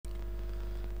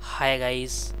Hi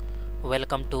guys,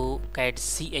 welcome to CAD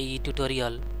CAE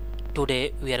tutorial.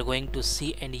 Today we are going to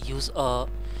see and use a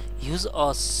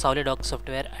SolidWorks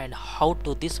software and how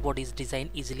to this body is designed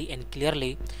easily and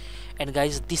clearly. And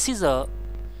guys, this is a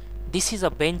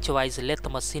bench wise lathe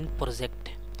machine project,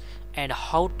 and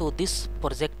how to this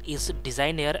project is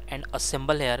design here and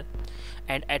assemble here.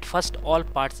 And at first all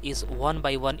parts is one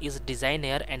by one is design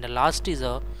here, and last is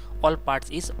all parts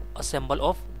is assemble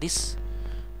of this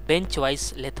bench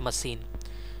wise lathe machine.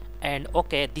 And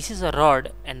okay, this is a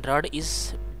rod, and rod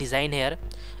is design here,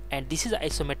 and this is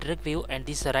isometric view, and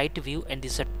this is a right view, and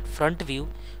this is a front view,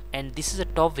 and this is a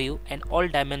top view, and all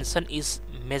dimension is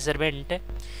measurement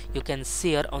you can see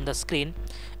here on the screen.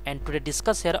 And today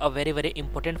discuss here a very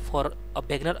important for a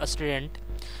beginner, a student.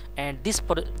 And this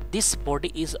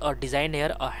body is a design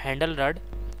here a handle rod,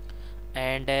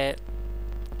 and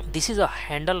this is a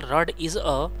handle rod is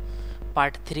a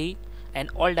part 3, and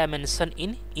all dimension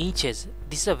in inches.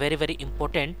 This is a very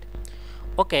important.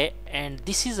 Okay, and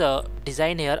this is a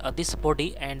design here this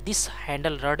body, and this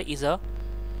handle rod is a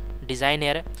design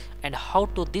here. And how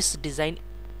to this design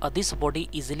this body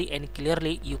easily and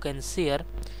clearly you can see here.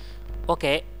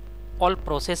 Okay, all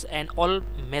process and all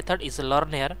method is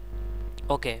learn here.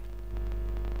 Okay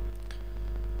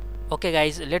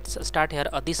guys, let's start here.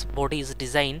 This body is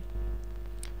design.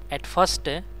 At first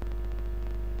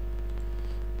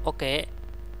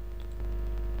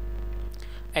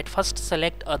at first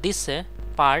select this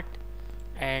part,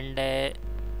 and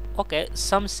okay,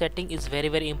 some setting is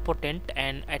very important.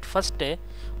 And at first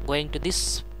going to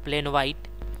this plain white,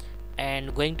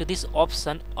 and going to this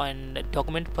option on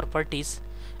document properties,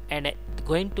 and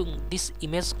going to this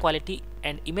image quality.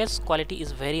 And image quality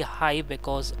is very high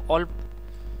because all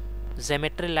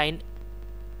geometry line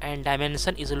and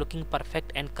dimension is looking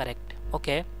perfect and correct.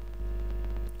 Okay,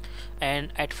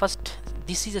 and at first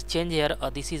this is a change here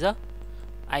this is a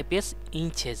IPS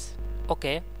inches.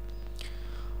 Okay,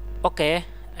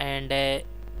 and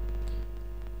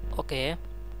okay,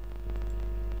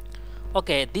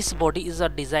 this body is a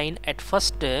design. At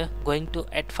first going to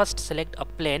at first select a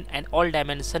plane, and all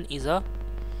dimension is a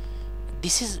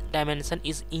this is dimension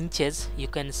is inches you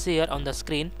can see here on the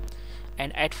screen.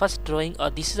 And at first drawing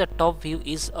this is a top view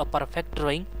is a perfect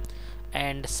drawing,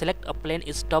 and select a plane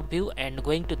is top view, and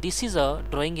going to this is a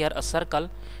drawing here a circle,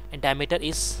 and diameter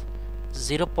is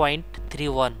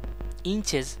 0.31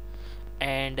 inches,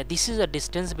 and this is a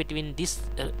distance between this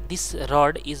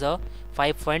rod is a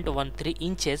 5.13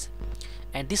 inches,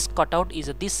 and this cutout is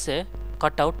a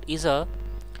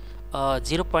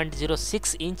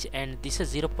 0.06 inch, and this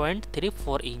is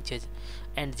 0.34 inches,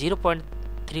 and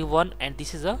 0.31, and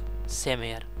this is a same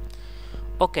here.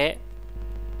 Okay,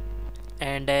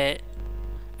 and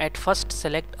at first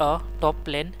select a top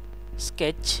plane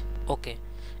sketch. Okay,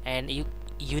 and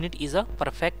unit is a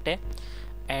perfect,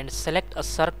 and select a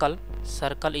circle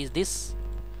is this,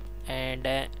 and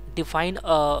define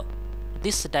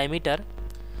this diameter.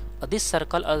 This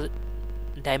circle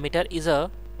diameter is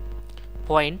a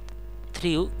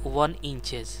 0.31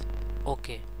 inches.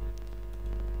 Okay,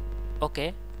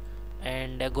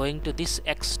 and going to this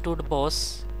extrude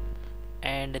boss,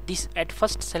 and this at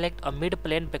first select a mid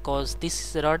plane because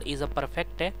this rod is a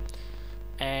perfect,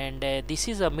 and this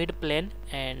is a mid plane,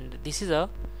 and this is a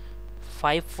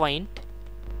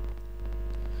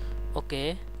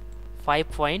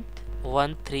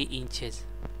 5.13 inches.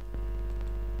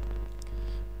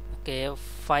 Okay,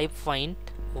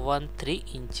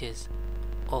 5.13 inches.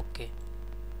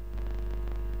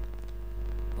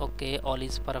 Okay, all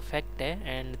is perfect,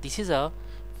 and this is a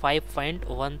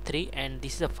 5.13, and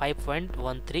this is a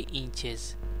 5.13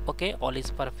 inches. Okay, all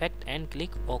is perfect, and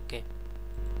click OK.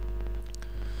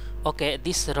 Okay,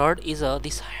 this rod is a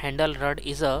this handle rod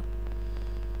is a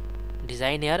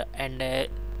design here, and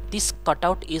this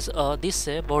cutout is this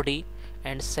body,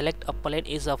 and select a plane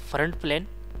is a front plane,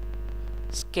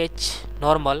 sketch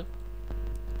normal.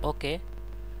 Okay,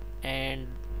 and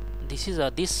this is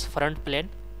this front plane.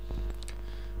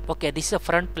 Okay, this is a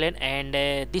front plane, and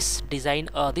this design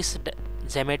this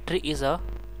geometry is a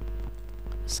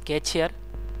sketch here.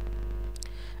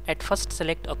 At first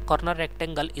select a corner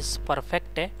rectangle is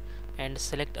perfect, and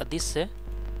select this.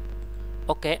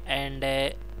 Okay, and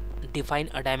define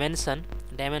a dimension.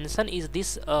 Dimension is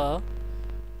this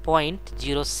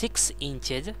 0.06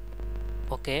 inches.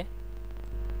 Okay,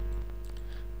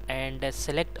 and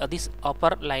select this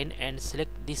upper line, and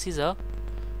select this is a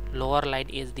lower line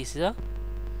is this is a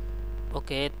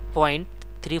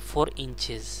 0.34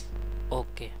 inches.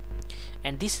 Okay,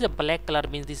 and this is a black color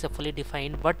means this is a fully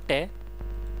defined, but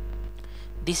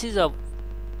this is a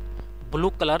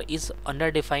blue color is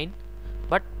underdefined,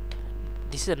 but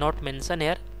this is not mentioned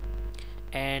here,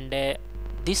 and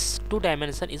this 2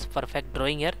 dimension is perfect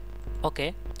drawing here.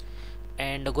 Okay,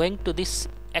 and going to this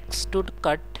extrude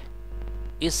cut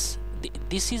is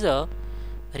this is a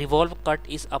revolve cut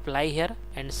is apply here,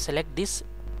 and select this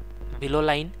below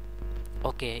line.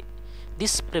 Okay,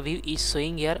 this preview is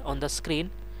showing here on the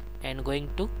screen, and going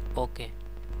to okay.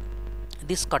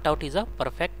 This cutout is a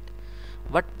perfect,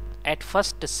 but at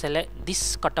first select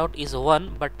this cutout is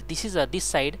 1, but this is a this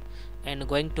side, and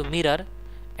going to mirror,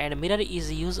 and mirror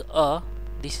is use a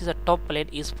this is a top plane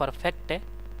is perfect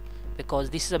because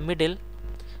this is a middle,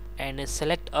 and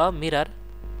select a mirror,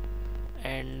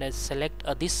 and select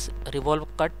this revolve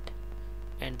cut,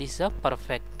 and this is a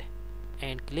perfect,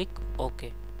 and click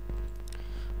OK.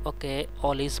 Okay,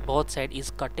 all is both side is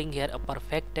cutting here a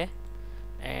perfect,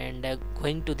 and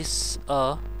going to this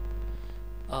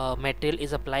material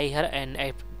is apply here, and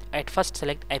at first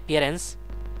select appearance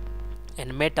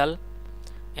and metal,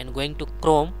 and going to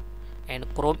chrome, and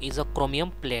chrome is a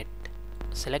chromium plate,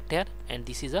 select here, and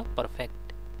this is a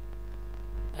perfect,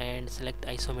 and select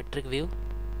isometric view.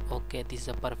 Okay, this is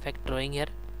a perfect drawing here,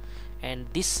 and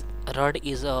this rod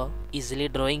is easily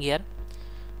drawing here.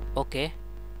 Okay,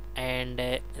 and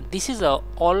this is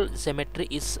all geometry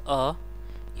is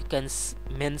you can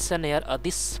mention here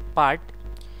this part.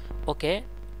 Okay,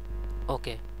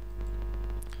 okay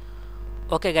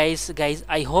guys,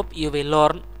 I hope you will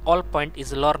learn all point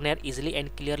is learn here easily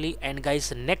and clearly, and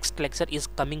guys, next lecture is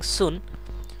coming soon.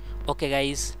 Okay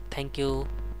guys, thank you.